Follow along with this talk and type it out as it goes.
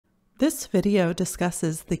This video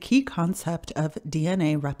discusses the key concept of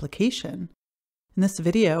DNA replication. In this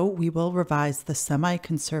video, we will revise the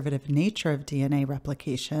semi-conservative nature of DNA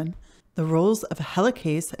replication, the roles of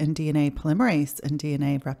helicase and DNA polymerase in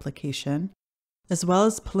DNA replication, as well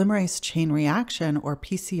as polymerase chain reaction or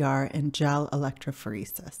PCR in gel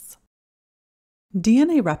electrophoresis.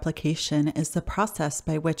 DNA replication is the process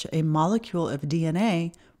by which a molecule of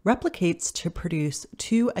DNA replicates to produce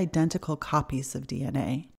two identical copies of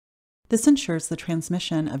DNA. This ensures the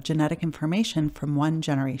transmission of genetic information from one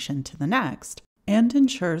generation to the next, and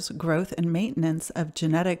ensures growth and maintenance of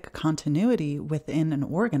genetic continuity within an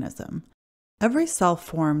organism. Every cell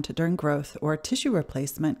formed during growth or tissue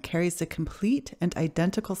replacement carries a complete and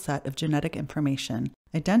identical set of genetic information,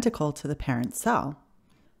 identical to the parent cell.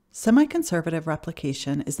 Semi-conservative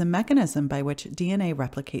replication is the mechanism by which DNA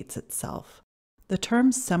replicates itself. The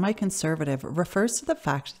term semi-conservative refers to the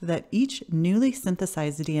fact that each newly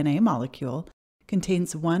synthesized DNA molecule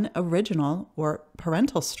contains one original or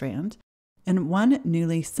parental strand and one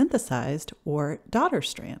newly synthesized or daughter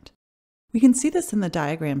strand. We can see this in the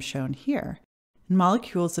diagram shown here. In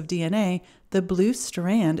molecules of DNA, the blue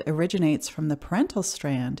strand originates from the parental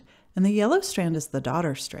strand and the yellow strand is the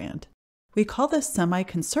daughter strand. We call this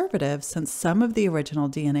semi-conservative since some of the original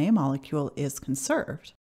DNA molecule is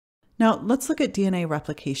conserved. Now, let's look at DNA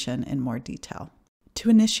replication in more detail. To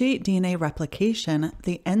initiate DNA replication,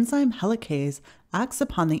 the enzyme helicase acts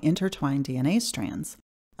upon the intertwined DNA strands,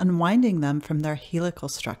 unwinding them from their helical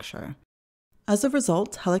structure. As a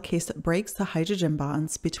result, helicase breaks the hydrogen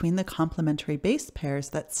bonds between the complementary base pairs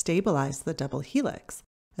that stabilize the double helix,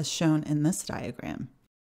 as shown in this diagram.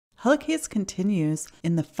 Helicase continues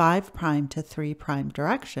in the 5' to 3'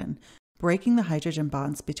 direction, breaking the hydrogen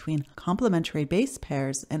bonds between complementary base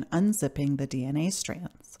pairs and unzipping the DNA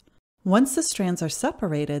strands. Once the strands are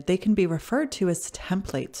separated, they can be referred to as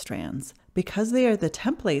template strands because they are the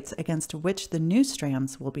templates against which the new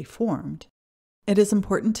strands will be formed. It is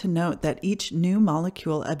important to note that each new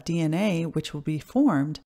molecule of DNA which will be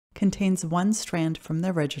formed contains one strand from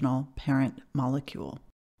the original parent molecule.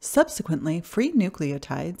 Subsequently, free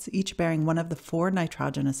nucleotides, each bearing one of the 4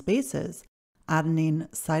 nitrogenous bases, adenine,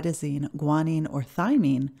 cytosine, guanine, or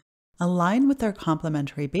thymine, align with their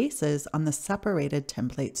complementary bases on the separated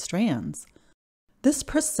template strands. This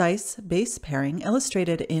precise base pairing,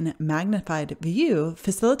 illustrated in magnified view,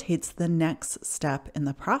 facilitates the next step in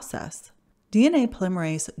the process. DNA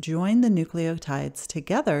polymerase join the nucleotides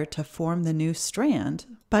together to form the new strand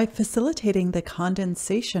by facilitating the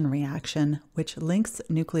condensation reaction, which links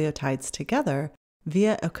nucleotides together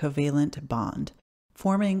via a covalent bond,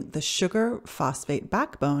 forming the sugar-phosphate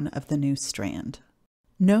backbone of the new strand.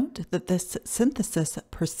 Note that this synthesis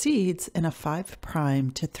proceeds in a 5'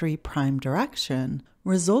 to 3' direction,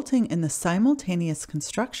 resulting in the simultaneous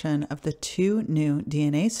construction of the two new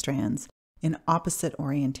DNA strands in opposite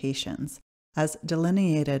orientations, as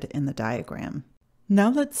delineated in the diagram. Now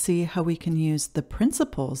let's see how we can use the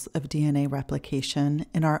principles of DNA replication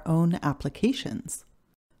in our own applications.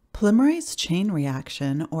 Polymerase chain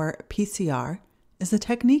reaction, or PCR, is a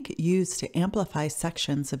technique used to amplify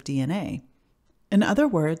sections of DNA. In other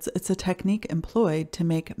words, it's a technique employed to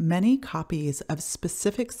make many copies of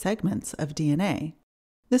specific segments of DNA.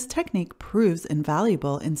 This technique proves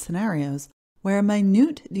invaluable in scenarios where a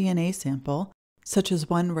minute DNA sample, such as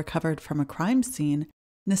one recovered from a crime scene,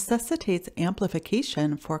 necessitates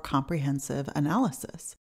amplification for comprehensive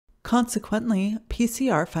analysis. Consequently,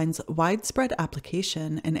 PCR finds widespread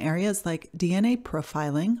application in areas like DNA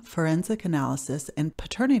profiling, forensic analysis, and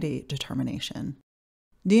paternity determination.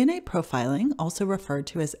 DNA profiling, also referred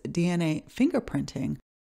to as DNA fingerprinting,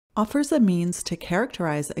 offers a means to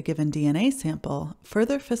characterize a given DNA sample,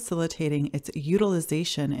 further facilitating its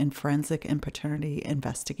utilization in forensic and paternity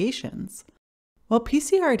investigations. While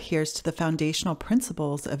PCR adheres to the foundational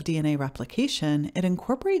principles of DNA replication, it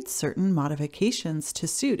incorporates certain modifications to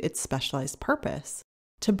suit its specialized purpose.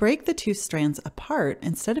 To break the two strands apart,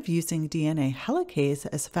 instead of using DNA helicase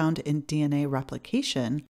as found in DNA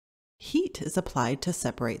replication, heat is applied to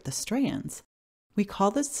separate the strands. We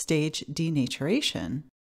call this stage denaturation.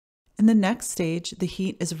 In the next stage, the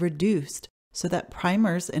heat is reduced so that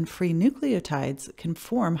primers and free nucleotides can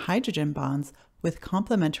form hydrogen bonds with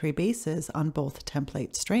complementary bases on both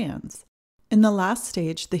template strands. In the last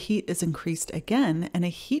stage, the heat is increased again and a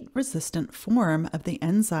heat-resistant form of the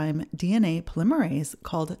enzyme DNA polymerase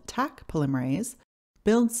called Taq polymerase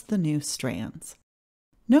builds the new strands.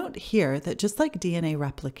 Note here that just like DNA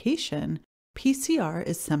replication, PCR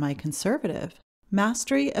is semi-conservative.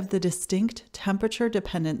 Mastery of the distinct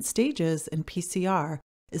temperature-dependent stages in PCR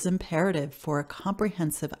is imperative for a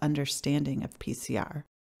comprehensive understanding of PCR.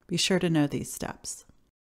 Be sure to know these steps.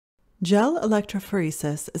 Gel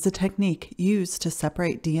electrophoresis is a technique used to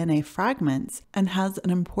separate DNA fragments and has an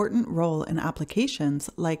important role in applications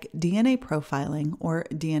like DNA profiling or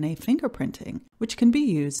DNA fingerprinting, which can be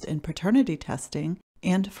used in paternity testing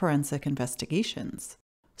and forensic investigations.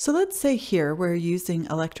 So let's say here we're using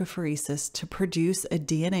electrophoresis to produce a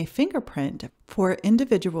DNA fingerprint for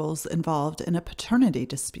individuals involved in a paternity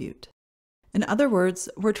dispute. In other words,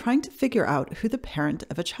 we're trying to figure out who the parent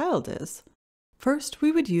of a child is. First,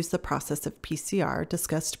 we would use the process of PCR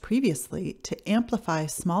discussed previously to amplify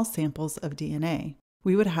small samples of DNA.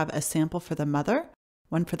 We would have a sample for the mother,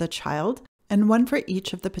 one for the child, and one for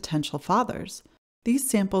each of the potential fathers. These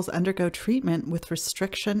samples undergo treatment with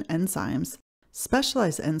restriction enzymes,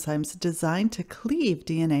 specialized enzymes designed to cleave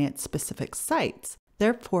DNA at specific sites,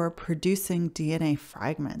 therefore producing DNA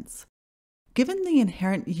fragments. Given the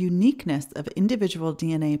inherent uniqueness of individual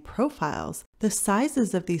DNA profiles, the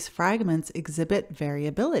sizes of these fragments exhibit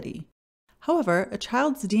variability. However, a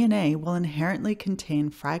child's DNA will inherently contain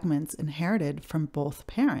fragments inherited from both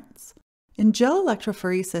parents. In gel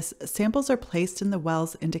electrophoresis, samples are placed in the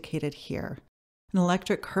wells indicated here. An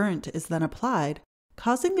electric current is then applied,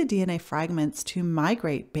 causing the DNA fragments to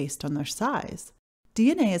migrate based on their size.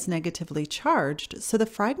 DNA is negatively charged, so the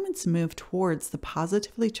fragments move towards the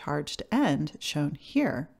positively charged end shown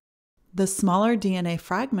here. The smaller DNA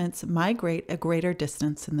fragments migrate a greater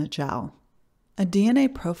distance in the gel. A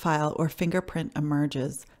DNA profile or fingerprint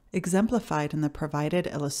emerges, exemplified in the provided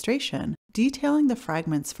illustration, detailing the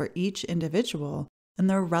fragments for each individual and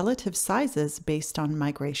their relative sizes based on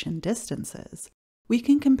migration distances. We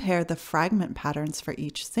can compare the fragment patterns for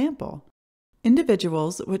each sample.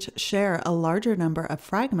 Individuals which share a larger number of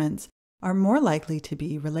fragments are more likely to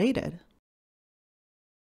be related.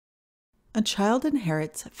 A child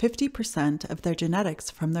inherits 50% of their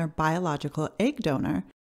genetics from their biological egg donor,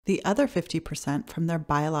 the other 50% from their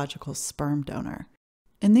biological sperm donor.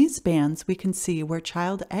 In these bands, we can see where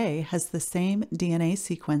child A has the same DNA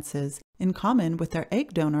sequences in common with their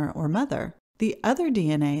egg donor or mother. The other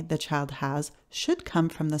DNA the child has should come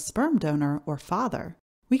from the sperm donor or father.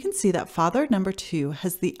 We can see that father number 2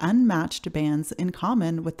 has the unmatched bands in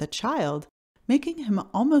common with the child, making him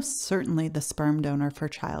almost certainly the sperm donor for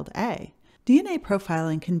child A. DNA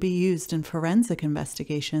profiling can be used in forensic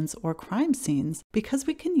investigations or crime scenes because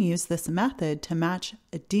we can use this method to match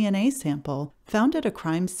a DNA sample found at a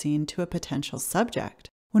crime scene to a potential subject.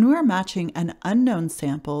 When we are matching an unknown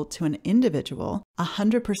sample to an individual,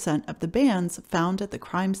 100% of the bands found at the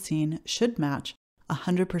crime scene should match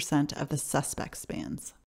 100% of the suspect's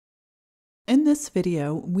bands. In this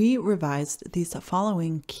video, we revised these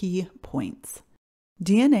following key points.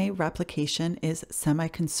 DNA replication is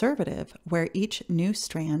semi-conservative, where each new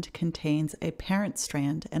strand contains a parent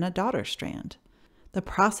strand and a daughter strand. The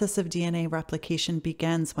process of DNA replication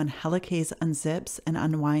begins when helicase unzips and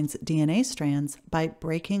unwinds DNA strands by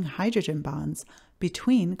breaking hydrogen bonds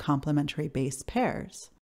between complementary base pairs.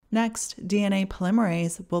 Next, DNA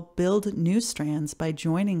polymerase will build new strands by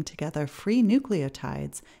joining together free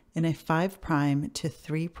nucleotides in a 5' to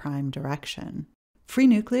 3' direction. Free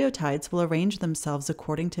nucleotides will arrange themselves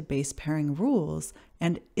according to base pairing rules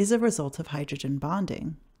and is a result of hydrogen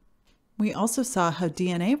bonding. We also saw how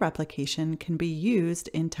DNA replication can be used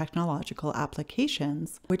in technological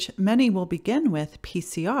applications, which many will begin with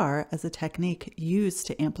PCR as a technique used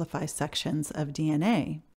to amplify sections of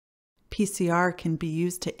DNA. PCR can be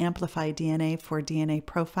used to amplify DNA for DNA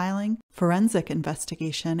profiling, forensic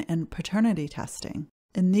investigation, and paternity testing.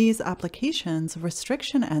 In these applications,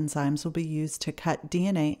 restriction enzymes will be used to cut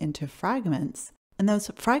DNA into fragments, and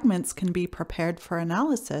those fragments can be prepared for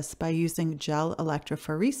analysis by using gel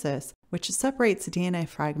electrophoresis, which separates DNA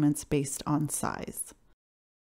fragments based on size.